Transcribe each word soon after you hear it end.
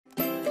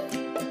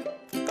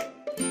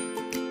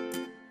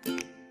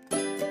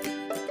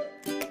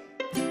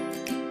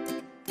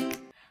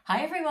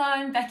Hi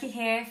everyone, Becky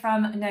here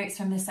from Notes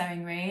from the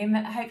Sewing Room.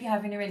 I hope you're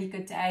having a really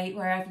good day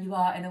wherever you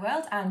are in the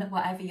world and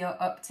whatever you're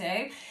up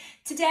to.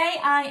 Today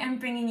I am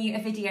bringing you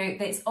a video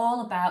that's all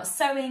about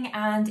sewing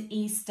and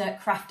Easter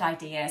craft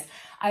ideas.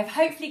 I've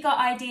hopefully got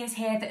ideas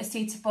here that are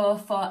suitable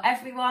for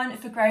everyone,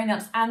 for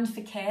grown-ups and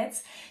for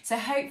kids. So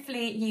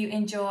hopefully you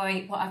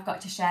enjoy what I've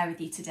got to share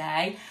with you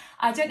today.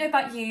 I don't know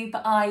about you,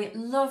 but I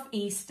love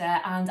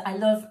Easter and I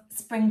love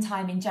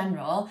springtime in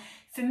general.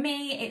 For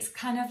me, it's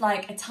kind of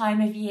like a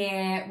time of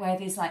year where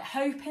there's like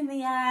hope in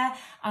the air,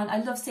 and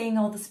I love seeing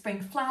all the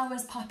spring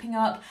flowers popping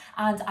up,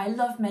 and I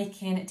love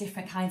making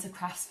different kinds of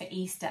crafts for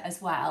Easter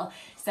as well.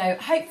 So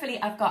hopefully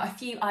I've got a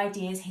few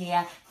ideas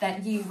here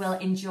that you will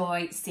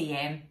enjoy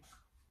seeing.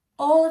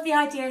 All of the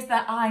ideas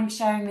that I'm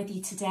sharing with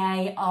you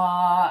today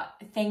are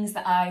things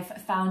that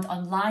I've found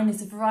online.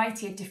 There's a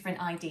variety of different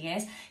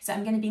ideas. So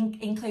I'm going to be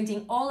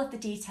including all of the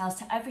details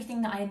to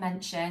everything that I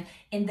mention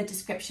in the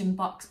description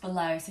box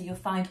below. So you'll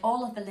find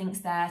all of the links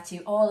there to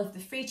all of the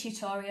free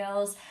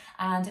tutorials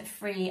and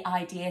free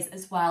ideas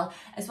as well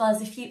as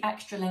a few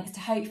extra links to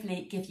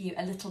hopefully give you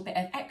a little bit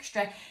of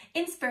extra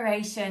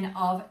inspiration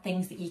of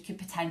things that you could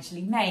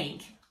potentially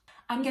make.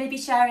 I'm going to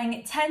be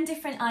sharing 10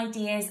 different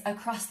ideas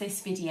across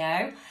this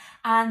video.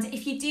 And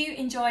if you do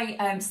enjoy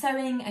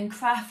sewing and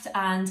craft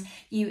and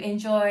you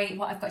enjoy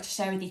what I've got to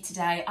share with you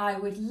today, I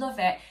would love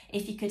it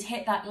if you could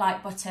hit that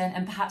like button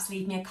and perhaps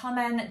leave me a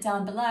comment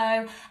down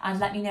below and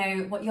let me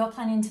know what you're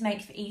planning to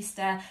make for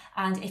Easter,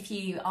 and if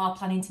you are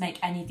planning to make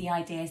any of the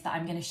ideas that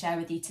I'm going to share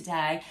with you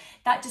today.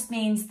 That just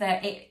means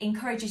that it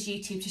encourages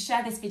YouTube to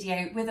share this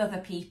video with other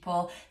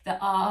people that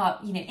are,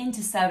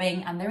 into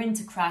sewing and they're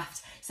into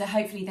craft. So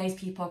hopefully those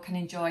people can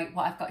enjoy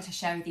what I've got to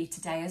share with you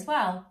today as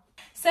well.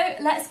 So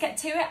let's get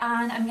to it,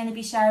 and I'm going to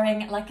be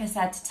sharing, like I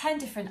said, 10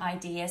 different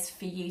ideas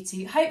for you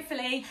to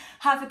hopefully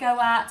have a go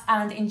at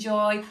and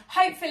enjoy.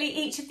 Hopefully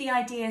each of the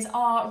ideas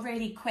are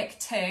really quick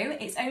too.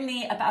 It's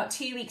only about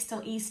 2 weeks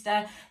till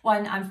Easter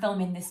when I'm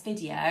filming this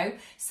video.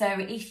 So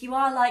if you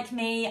are like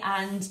me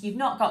and you've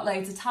not got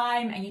loads of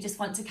time and you just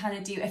want to kind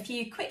of do a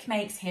few quick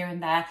makes here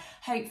and there,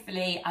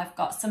 hopefully I've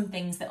got some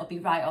things that will be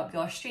right up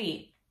your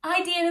street.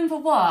 Idea number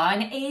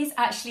one is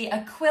actually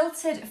a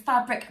quilted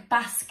fabric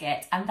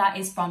basket, and that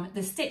is from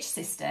the Stitch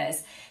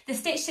Sisters. The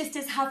Stitch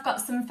Sisters have got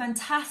some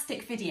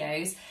fantastic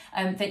videos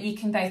that you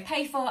can both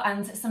pay for,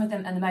 and some of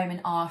them at the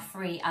moment are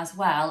free as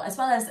well as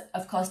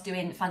of course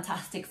doing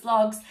fantastic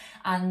vlogs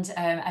and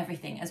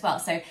everything as well.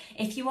 So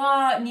if you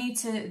are new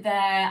to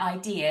their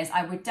ideas,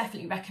 I would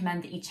definitely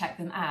recommend that you check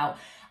them out.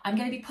 I'm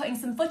going to be putting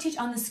some footage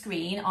on the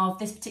screen of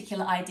this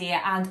particular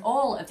idea and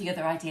all of the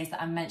other ideas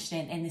that I'm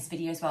mentioning in this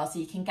video as well, so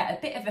you can get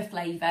a bit of a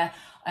flavour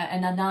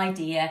and an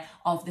idea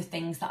of the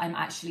things that I'm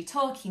actually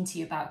talking to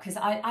you about, because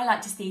I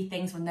like to see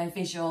things when they're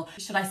visual.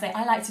 Should I say,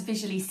 I like to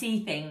visually see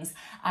things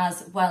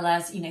as well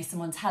as,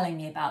 someone telling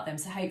me about them.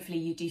 So hopefully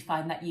you do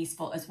find that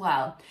useful as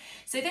well.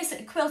 So this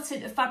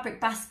quilted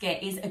fabric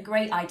basket is a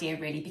great idea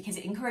really, because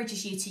it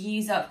encourages you to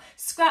use up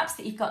scraps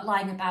that you've got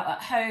lying about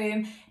at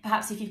home.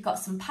 Perhaps if you've got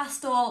some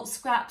pastel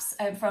scraps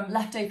from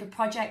leftover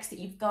projects that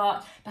you've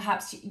got,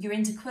 perhaps you're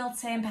into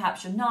quilting,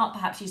 perhaps you're not,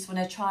 perhaps you just want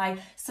to try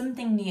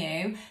something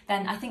new,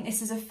 then I think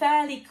this is a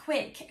fairly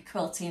quick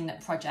quilting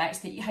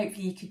project that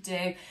hopefully you could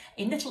do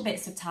in little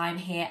bits of time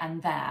here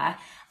and there.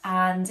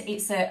 And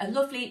it's a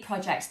lovely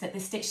project that the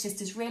Stitch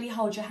Sisters really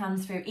hold your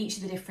hand through each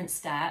of the different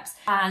steps,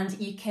 and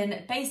you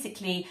can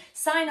basically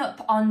sign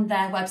up on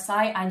their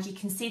website and you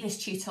can see this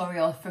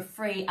tutorial for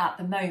free at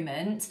the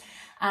moment.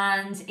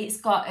 And it's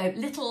got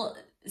little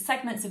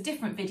segments of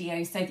different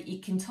videos so that you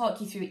can talk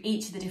you through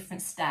each of the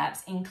different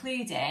steps,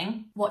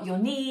 including what you'll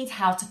need,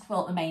 how to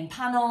quilt the main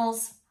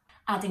panels,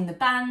 adding the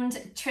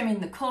band, trimming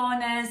the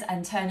corners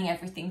and turning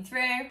everything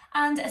through,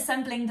 and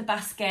assembling the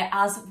basket,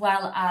 as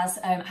well as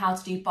how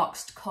to do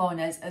boxed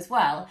corners as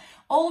well.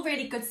 All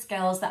really good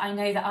skills that I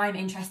know that I'm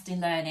interested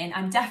in learning.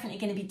 I'm definitely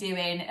going to be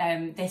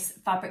doing this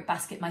fabric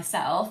basket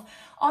myself.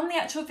 On the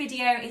actual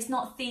video, it's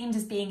not themed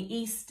as being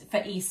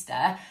for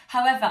Easter.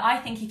 However, I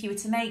think if you were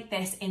to make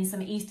this in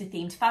some Easter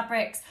themed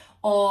fabrics,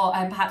 or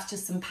perhaps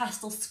just some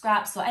pastel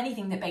scraps or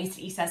anything that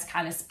basically says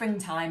kind of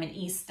springtime and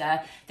Easter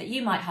that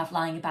you might have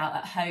lying about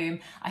at home,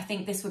 I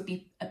think this would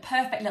be a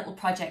perfect little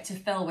project to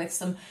fill with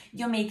some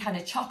yummy kind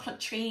of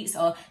chocolate treats,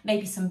 or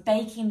maybe some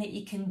baking that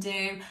you can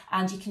do,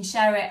 and you can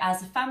share it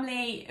as a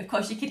family. Of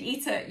course, you could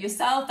eat it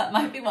yourself, that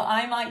might be what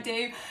I might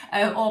do,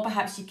 or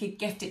perhaps you could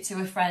gift it to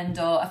a friend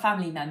or a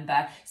family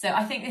member. So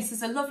I think this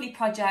is a lovely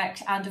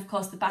project, and of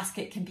course the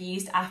basket can be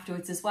used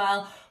afterwards as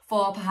well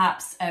for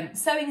perhaps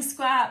sewing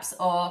scraps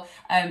or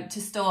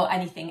to store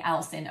anything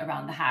else in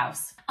around the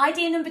house.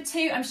 Idea number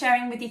 2 I'm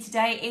sharing with you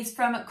today is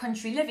from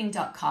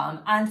countryliving.com,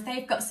 and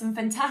they've got some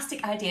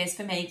fantastic ideas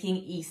for making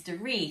Easter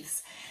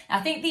wreaths. Now,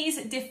 I think these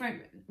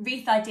different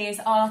wreath ideas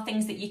are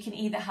things that you can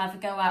either have a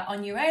go at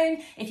on your own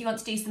if you want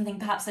to do something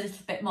perhaps a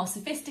little bit more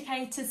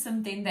sophisticated,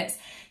 something that's,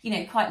 you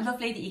know, quite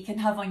lovely that you can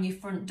have on your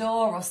front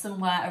door or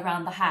somewhere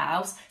around the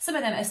house. Some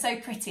of them are so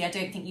pretty, I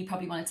don't think you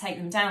probably want to take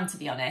them down, to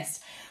be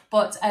honest.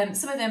 But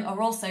some of them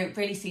are also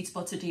really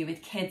suitable to do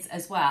with kids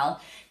as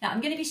well. Now, I'm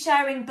going to be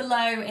sharing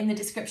below in the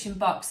description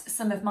box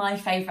some of my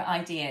favourite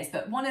ideas,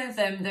 but one of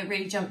them that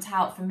really jumped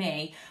out for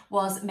me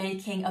was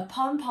making a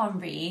pom-pom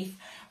wreath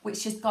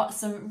which has got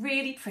some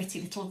really pretty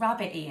little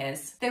rabbit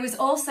ears. There was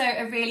also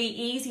a really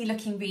easy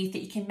looking wreath that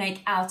you can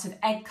make out of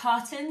egg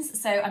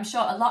cartons. So I'm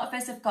sure a lot of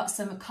us have got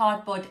some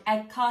cardboard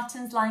egg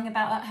cartons lying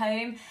about at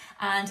home,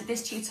 and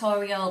this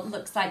tutorial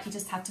looks like you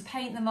just have to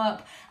paint them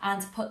up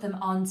and put them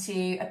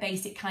onto a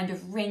basic kind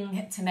of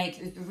ring to make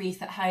a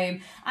wreath at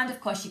home. And of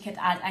course you could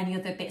add any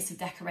other bits of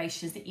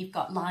decorations that you've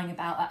got lying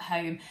about at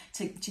home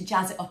to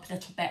jazz it up a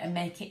little bit and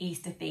make it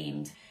Easter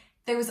themed.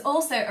 There was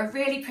also a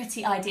really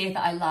pretty idea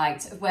that I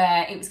liked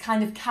where it was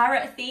kind of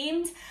carrot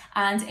themed,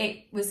 and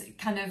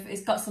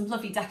it's got some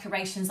lovely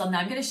decorations on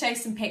there. I'm going to show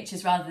some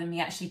pictures rather than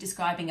me actually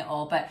describing it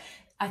all, but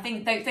I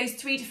think those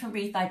 3 different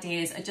wreath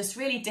ideas are just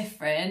really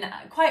different,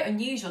 quite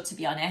unusual to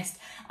be honest,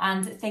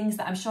 and things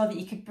that I'm sure that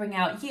you could bring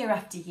out year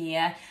after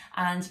year,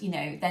 and you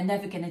know, they're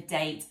never going to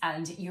date,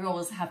 and you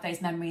always have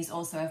those memories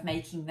also of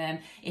making them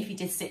if you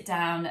did sit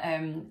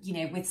down you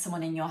know, with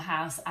someone in your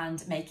house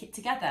and make it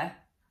together.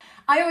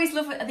 I always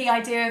love the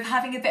idea of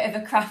having a bit of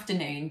a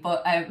crafternoon,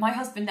 but my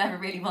husband never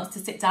really wants to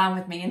sit down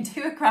with me and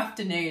do a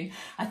crafternoon.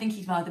 I think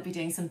he'd rather be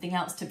doing something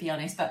else, to be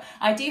honest, but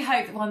I do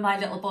hope that when my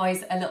little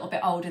boy's a little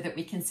bit older that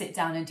we can sit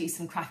down and do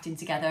some crafting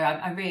together.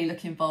 I'm really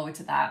looking forward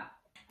to that.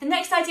 The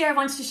next idea I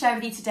wanted to share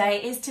with you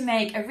today is to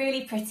make a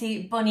really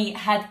pretty bunny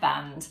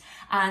headband,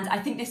 and I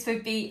think this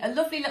would be a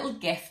lovely little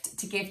gift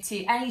to give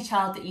to any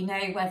child that you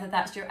know, whether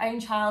that's your own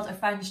child, a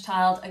friend's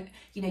child,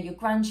 you know, your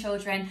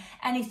grandchildren,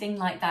 anything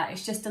like that.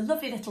 It's just a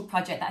lovely little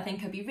project that I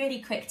think would be really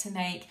quick to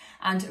make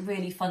and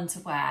really fun to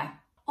wear.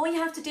 All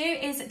you have to do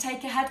is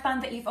take a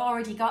headband that you've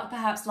already got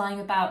perhaps lying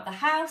about the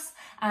house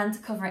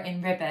and cover it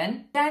in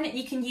ribbon. Then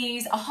you can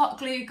use a hot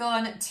glue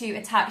gun to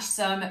attach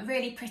some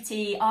really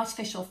pretty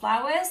artificial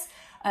flowers,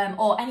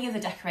 or any other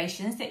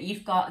decorations that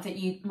you've got that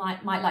you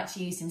might like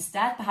to use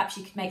instead. Perhaps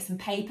you could make some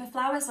paper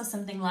flowers or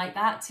something like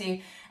that to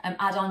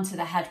add on to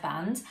the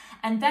headband.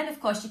 And then of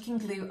course you can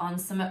glue on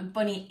some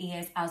bunny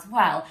ears as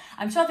well.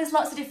 I'm sure there's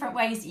lots of different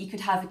ways that you could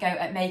have a go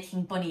at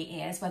making bunny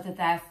ears, whether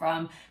they're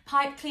from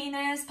pipe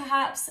cleaners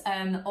perhaps,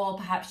 or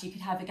perhaps you could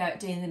have a go at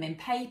doing them in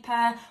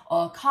paper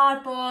or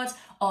cardboard,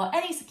 or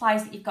any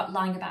supplies that you've got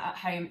lying about at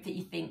home that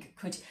you think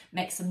could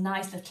make some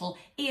nice little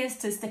ears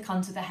to stick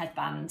onto the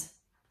headband.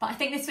 But I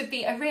think this would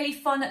be a really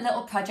fun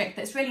little project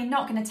that's really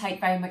not going to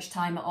take very much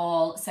time at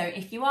all. So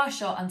if you are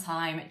short on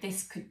time,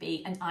 this could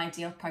be an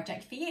ideal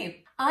project for you.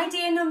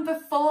 Idea number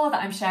 4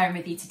 that I'm sharing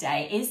with you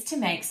today is to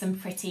make some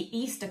pretty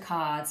Easter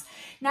cards.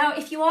 Now,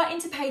 if you are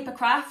into paper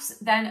crafts,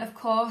 then of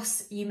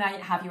course you may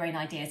have your own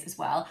ideas as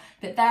well,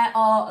 but there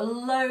are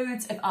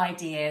loads of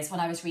ideas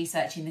when I was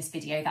researching this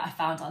video that I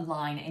found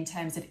online in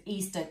terms of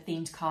Easter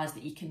themed cards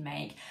that you can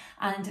make.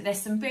 And there's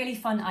some really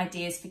fun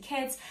ideas for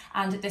kids,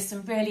 and there's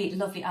some really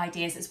lovely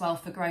ideas as well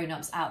for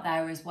grown-ups out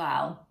there as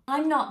well.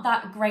 I'm not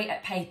that great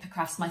at paper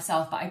crafts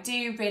myself, but I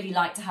do really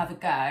like to have a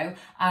go,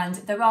 and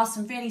there are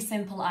some really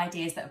simple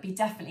ideas that would be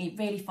definitely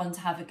really fun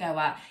to have a go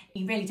at.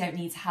 You really don't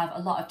need to have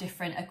a lot of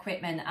different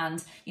equipment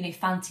and, you know,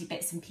 fancy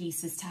bits and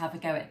pieces to have a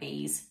go at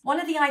these. One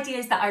of the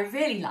ideas that I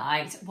really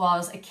liked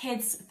was a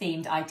kids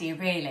themed idea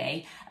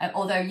really,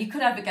 although you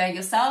could have a go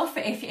yourself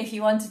if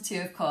you wanted to,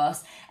 of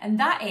course, and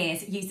that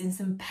is using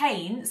some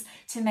paints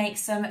to make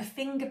some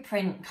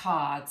fingerprint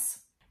cards.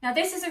 Now,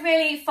 this is a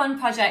really fun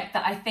project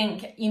that I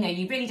think, you know,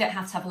 you really don't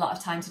have to have a lot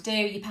of time to do.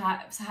 You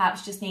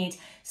perhaps just need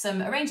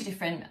a range of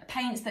different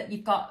paints that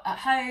you've got at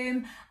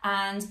home,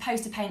 and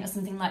poster paint or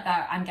something like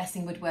that I'm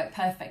guessing would work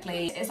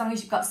perfectly. As long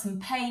as you've got some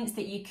paints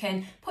that you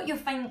can put your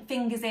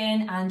fingers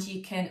in and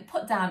you can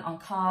put down on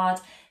card,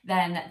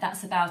 then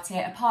that's about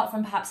it, apart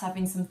from perhaps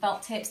having some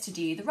felt tips to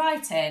do the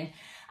writing.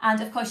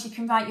 And of course you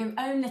can write your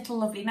own little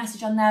lovely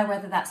message on there,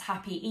 whether that's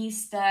Happy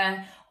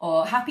Easter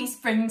or Happy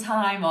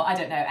Springtime, or I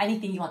don't know,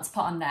 anything you want to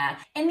put on there.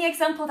 In the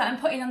example that I'm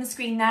putting on the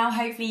screen now,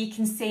 hopefully you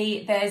can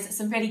see there's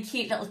some really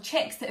cute little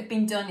chicks that have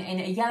been done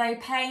in a yellow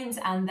paint,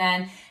 and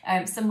then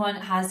someone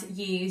has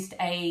used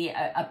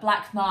a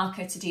black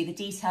marker to do the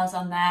details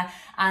on there.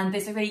 And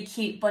there's a really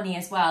cute bunny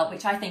as well,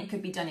 which I think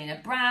could be done in a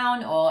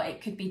brown, or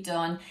it could be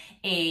done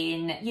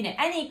in, you know,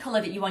 any colour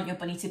that you want your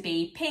bunny to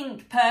be,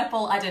 pink,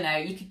 purple, I don't know.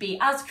 You could be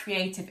as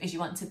creative as you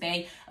want to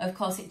be. Of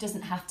course, it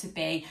doesn't have to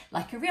be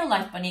like a real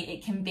life bunny.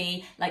 It can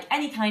be like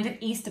any kind of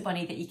Easter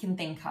bunny that you can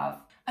think of.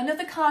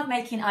 Another card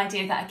making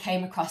idea that I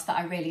came across that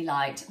I really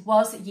liked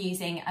was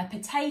using a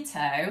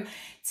potato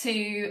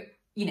to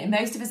you know,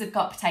 most of us have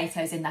got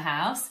potatoes in the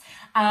house,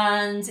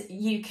 and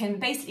you can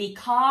basically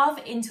carve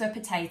into a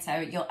potato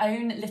your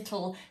own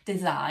little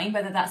design,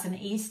 whether that's an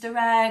Easter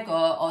egg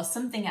or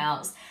something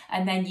else,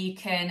 and then you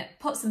can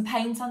put some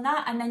paint on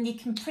that and then you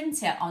can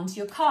print it onto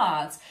your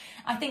cards.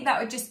 I think that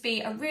would just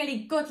be a really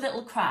good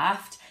little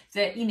craft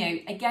that, you know,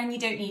 again, you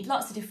don't need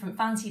lots of different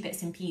fancy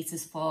bits and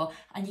pieces for,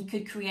 and you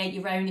could create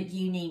your own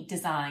unique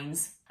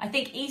designs. I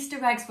think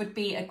Easter eggs would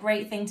be a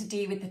great thing to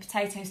do with the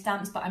potato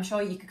stamps, but I'm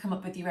sure you could come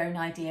up with your own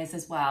ideas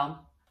as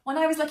well. When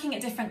I was looking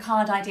at different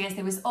card ideas,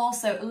 there was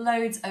also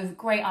loads of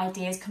great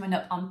ideas coming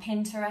up on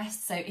Pinterest.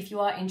 So if you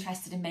are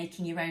interested in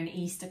making your own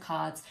Easter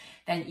cards,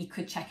 then you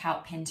could check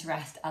out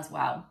Pinterest as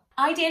well.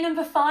 Idea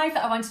number 5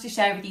 that I wanted to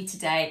share with you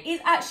today is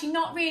actually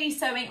not really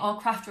sewing or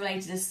craft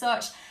related as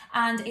such,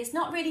 and it's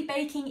not really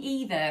baking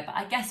either, but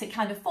I guess it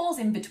kind of falls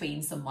in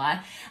between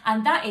somewhere,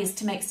 and that is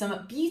to make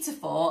some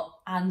beautiful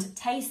and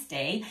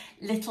tasty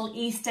little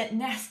Easter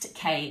nest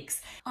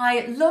cakes.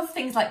 I love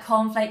things like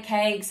cornflake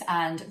cakes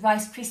and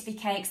Rice Krispie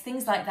cakes,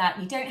 things like that.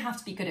 You don't have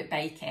to be good at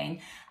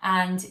baking,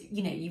 and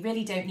you know, you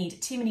really don't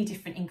need too many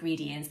different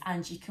ingredients,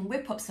 and you can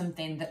whip up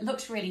something that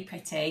looks really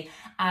pretty,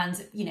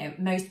 and you know,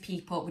 most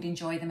people would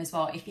enjoy them as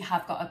well if you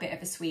have got a bit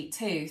of a sweet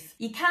tooth.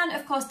 You can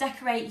of course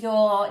decorate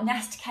your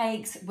nest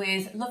cakes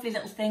with lovely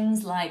little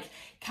things like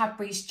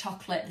Cadbury's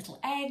chocolate little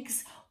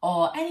eggs,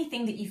 or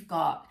anything that you've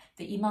got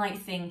that you might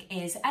think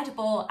is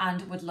edible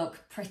and would look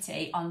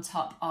pretty on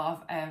top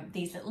of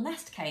these little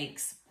nest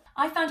cakes.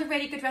 I found a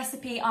really good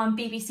recipe on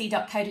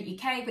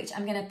bbc.co.uk, which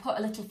I'm going to put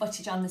a little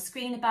footage on the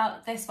screen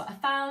about this, what I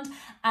found,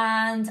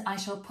 and I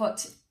shall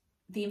put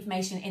the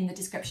information in the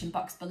description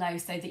box below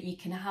so that you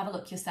can have a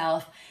look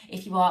yourself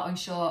if you are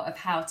unsure of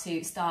how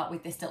to start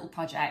with this little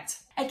project.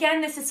 Again,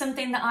 this is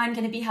something that I'm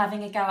going to be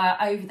having a go at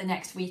over the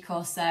next week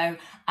or so,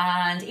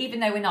 and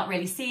even though we're not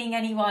really seeing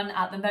anyone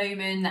at the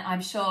moment,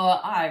 I'm sure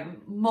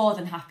I'm more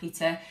than happy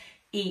to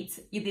eat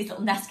these little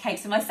nest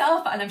cakes for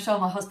myself, and I'm sure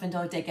my husband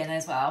will dig in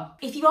as well.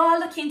 If you are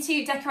looking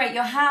to decorate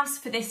your house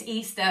for this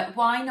Easter,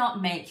 why not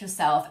make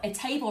yourself a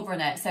table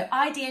runner? So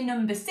idea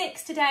number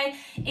 6 today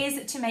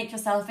is to make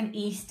yourself an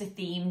Easter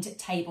themed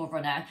table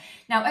runner.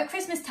 Now at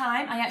Christmas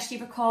time, I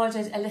actually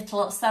recorded a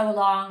little sew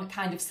along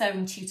kind of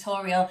sewing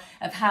tutorial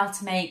of how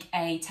to make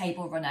a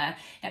table runner.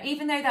 Now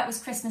even though that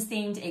was Christmas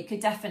themed, it could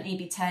definitely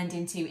be turned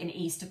into an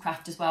Easter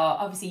craft as well.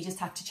 Obviously you just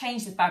have to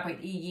change the fabric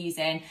that you're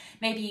using,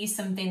 maybe use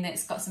something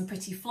that's got some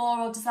pretty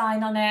floral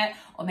design on it,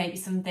 or maybe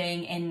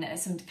something in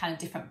some kind of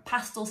different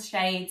pastel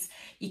shades.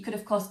 You could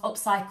of course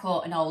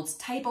upcycle an old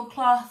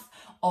tablecloth,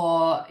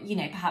 or you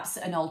know, perhaps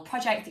an old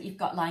project that you've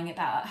got lying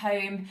about at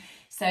home.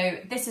 So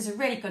this is a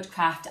really good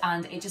craft,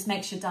 and it just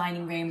makes your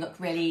dining room look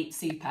really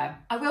super.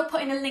 I will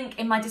put in a link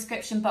in my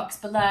description box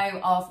below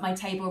of my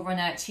table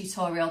runner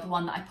tutorial, the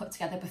one that I put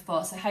together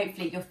before, so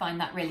hopefully you'll find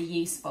that really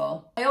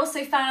useful. I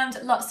also found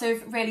lots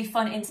of really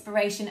fun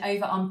inspiration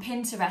over on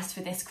Pinterest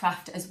for this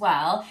craft as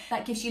well.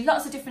 That gives you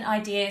lots of different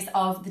ideas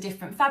of the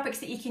different fabrics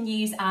that you can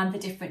use and the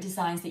different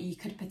designs that you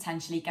could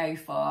potentially go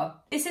for.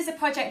 This is a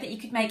project that you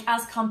could make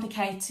as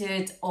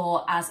complicated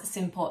or as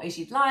simple as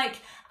you'd like,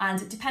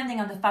 and depending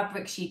on the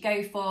fabrics you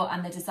go for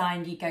and the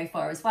design you go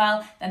for as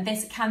well, then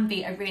this can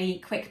be a really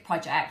quick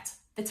project.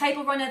 The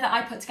table runner that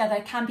I put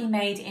together can be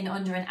made in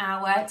under an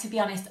hour. To be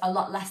honest, a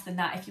lot less than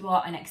that if you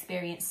are an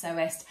experienced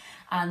sewist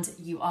and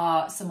you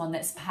are someone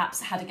that's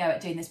perhaps had a go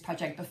at doing this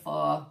project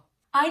before.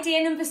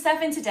 Idea number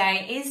 7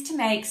 today is to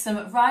make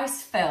some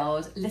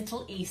rice-filled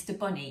little Easter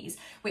bunnies,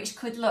 which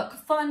could look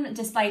fun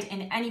displayed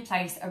in any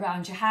place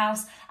around your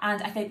house,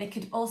 and I think they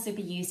could also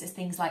be used as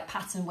things like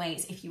pattern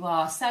weights if you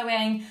are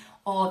sewing,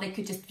 or they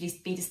could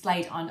just be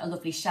displayed on a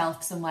lovely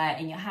shelf somewhere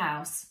in your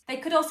house. They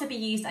could also be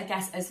used, I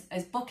guess,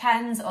 as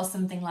bookends or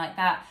something like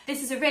that.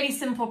 This is a really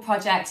simple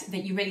project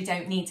that you really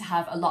don't need to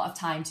have a lot of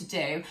time to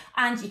do,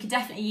 and you could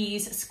definitely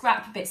use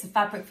scrap bits of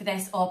fabric for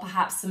this, or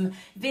perhaps some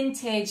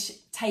vintage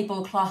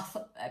tablecloth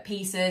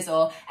pieces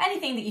or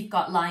anything that you've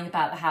got lying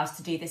about the house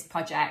to do this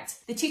project.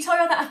 The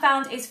tutorial that I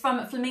found is from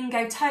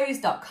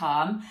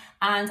flamingotoes.com,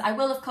 and I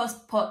will of course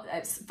put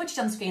footage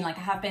on the screen like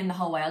I have been the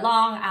whole way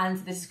along, and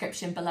the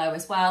description below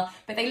as well,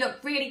 but they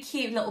look really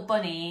cute little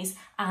bunnies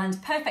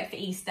and perfect for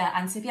Easter.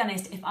 And to be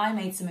honest, if I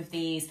made some of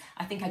these,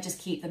 I think I'd just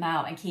keep them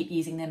out and keep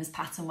using them as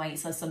pattern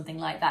weights or something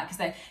like that,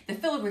 because they're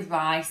filled with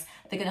rice.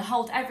 They're going to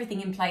hold everything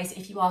in place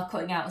if you are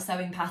cutting out a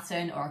sewing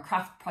pattern or a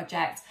craft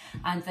project,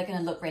 and they're going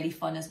to look really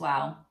fun as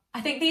well. I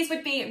think these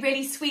would be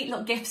really sweet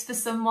little gifts for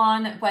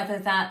someone, whether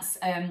that's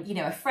you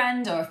know, a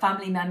friend or a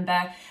family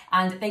member,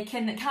 and they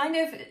can kind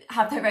of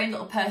have their own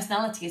little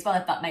personality as well,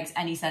 if that makes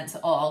any sense at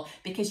all,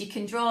 because you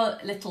can draw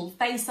a little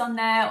face on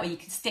there, or you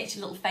can stitch a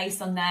little face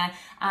on there,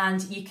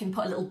 and you can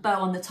put a little bow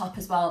on the top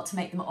as well to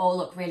make them all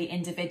look really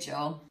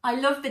individual. I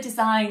love the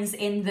designs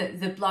in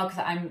the blog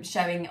that I'm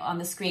showing on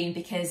the screen,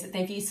 because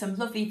they've used some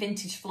lovely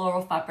vintage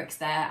floral fabrics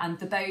there, and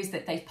the bows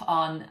that they've put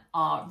on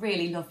are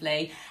really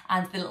lovely,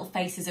 and the little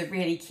faces are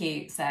really cute.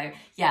 So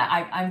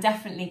yeah, I'm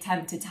definitely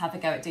tempted to have a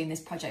go at doing this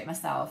project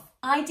myself.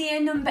 Idea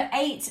number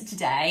 8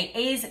 today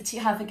is to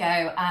have a go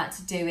at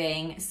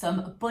doing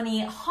some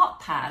bunny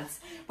hot pads,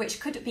 which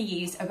could be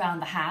used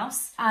around the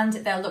house, and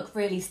they'll look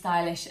really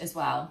stylish as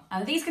well.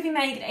 These could be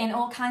made in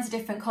all kinds of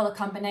different colour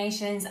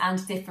combinations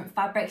and different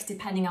fabrics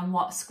depending on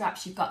what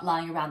scraps you've got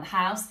lying around the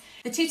house.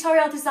 The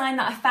tutorial design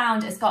that I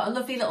found has got a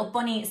lovely little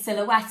bunny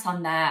silhouette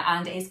on there,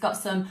 and it's got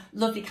some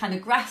lovely kind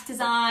of grass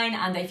design,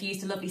 and they've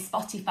used a lovely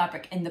spotty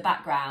fabric in the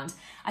background.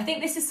 I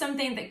think this is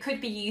something that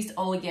could be used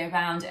all year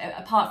round,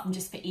 apart from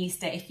just for Easter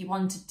if you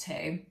wanted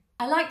to.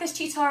 I like this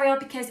tutorial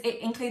because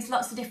it includes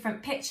lots of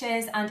different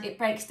pictures and it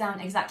breaks down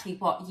exactly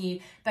what you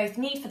both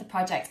need for the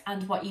project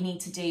and what you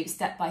need to do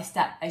step by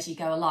step as you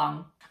go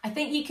along. I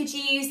think you could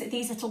use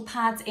these little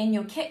pads in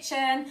your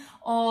kitchen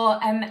or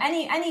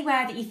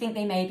anywhere that you think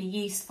they may be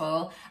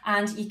useful,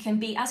 and you can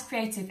be as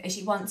creative as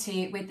you want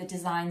to with the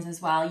designs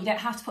as well. You don't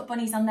have to put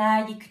bunnies on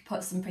there, you could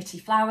put some pretty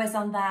flowers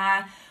on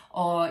there,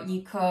 or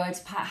you could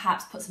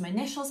perhaps put some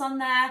initials on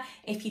there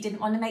if you didn't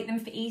want to make them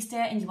for Easter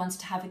and you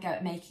wanted to have a go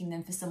at making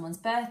them for someone's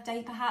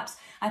birthday perhaps.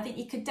 I think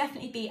you could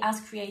definitely be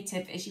as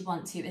creative as you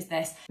want to as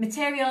this.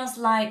 Materials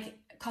like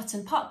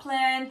cotton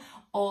poplin,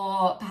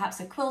 or perhaps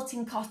a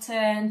quilting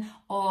cotton,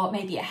 or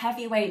maybe a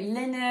heavyweight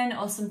linen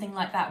or something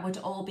like that would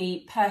all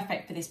be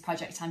perfect for this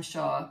project, I'm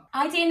sure.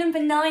 Idea number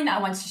 9 that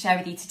I wanted to share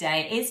with you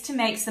today is to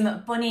make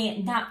some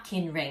bunny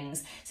napkin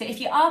rings. So if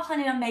you are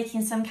planning on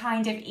making some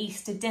kind of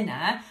Easter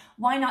dinner,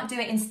 why not do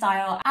it in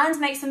style and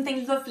make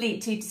something lovely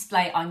to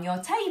display on your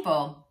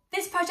table?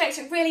 This project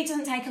really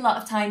doesn't take a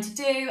lot of time to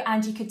do,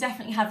 and you could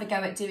definitely have a go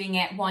at doing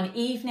it one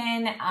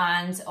evening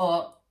and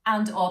or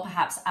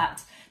perhaps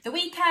at the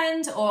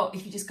weekend, or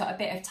if you just got a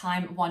bit of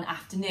time, one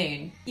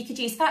afternoon. You could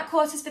use fat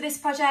quarters for this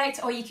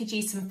project, or you could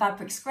use some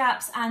fabric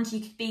scraps, and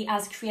you could be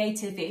as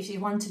creative as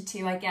you wanted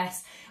to, I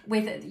guess,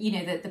 with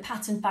the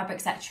pattern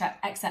fabrics,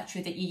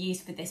 etc. that you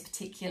use for this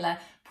particular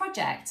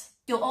project.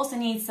 You'll also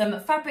need some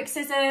fabric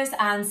scissors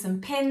and some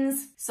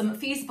pins, some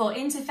fusible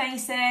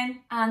interfacing,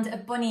 and a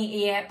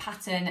bunny ear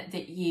pattern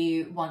that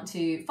you want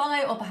to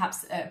follow, or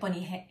perhaps a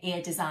bunny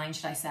ear design,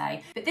 should I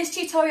say. But this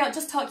tutorial will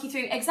just talk you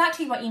through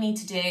exactly what you need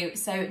to do,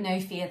 so no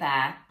fear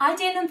there.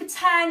 Idea number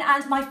 10,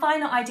 and my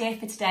final idea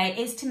for today,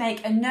 is to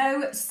make a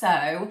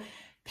no-sew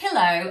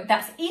pillow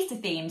that's Easter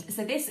themed.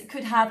 So this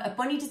could have a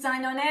bunny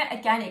design on it.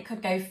 Again, it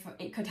could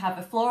have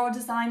a floral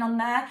design on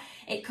there.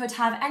 It could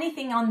have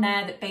anything on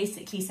there that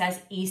basically says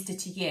Easter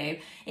to you.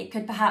 It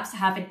could perhaps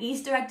have an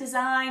Easter egg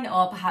design,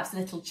 or perhaps a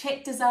little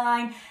chick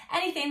design,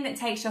 anything that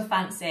takes your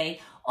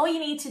fancy. All you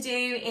need to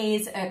do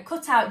is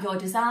cut out your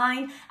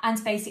design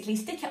and basically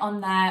stick it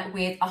on there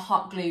with a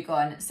hot glue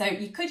gun. So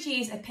you could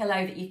use a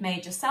pillow that you've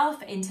made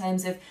yourself in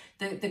terms of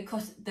the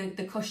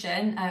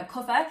cushion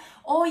cover,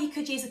 or you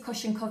could use a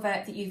cushion cover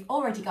that you've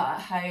already got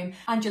at home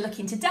and you're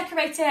looking to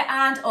decorate it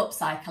and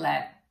upcycle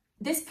it.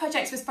 This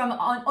project was from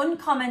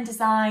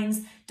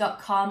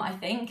uncommondesigns.com, I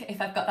think, if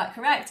I've got that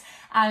correct,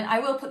 and I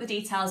will put the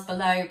details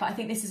below, but I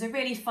think this is a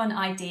really fun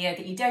idea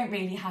that you don't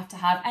really have to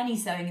have any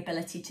sewing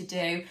ability to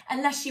do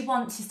unless you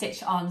want to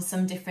stitch on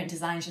some different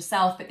designs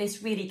yourself, but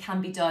this really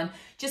can be done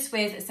just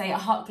with, say, a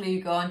hot glue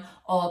gun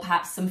or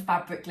perhaps some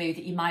fabric glue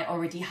that you might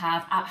already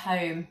have at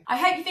home. I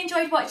hope you've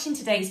enjoyed watching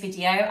today's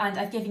video, and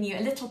I've given you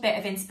a little bit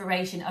of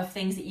inspiration of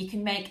things that you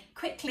can make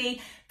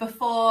quickly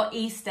before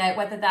Easter,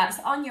 whether that's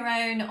on your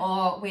own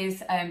or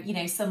with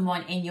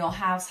someone in your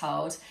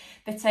household.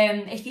 But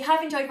if you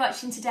have enjoyed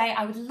watching today,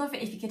 I would love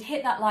it if you could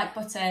hit that like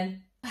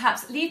button.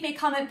 Perhaps leave me a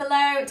comment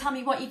below, tell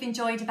me what you've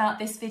enjoyed about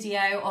this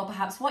video, or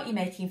perhaps what you're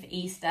making for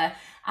Easter,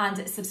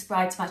 and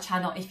subscribe to my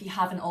channel if you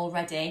haven't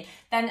already.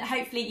 Then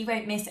hopefully you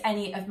won't miss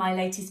any of my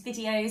latest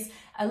videos.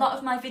 A lot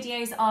of my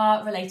videos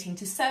are relating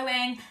to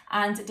sewing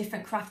and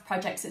different craft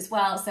projects as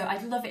well, so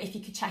I'd love it if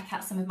you could check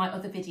out some of my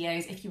other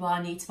videos if you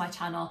are new to my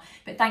channel.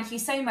 But thank you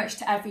so much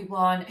to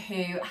everyone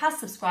who has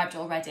subscribed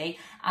already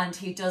and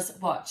who does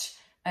watch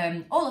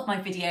all of my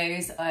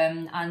videos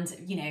and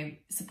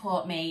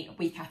support me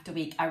week after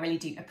week. I really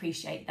do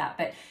appreciate that.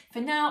 But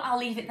for now, I'll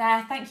leave it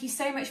there. Thank you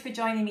so much for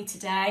joining me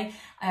today.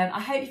 I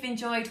hope you've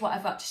enjoyed what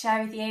I've got to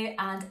share with you,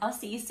 and I'll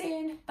see you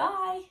soon.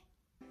 Bye.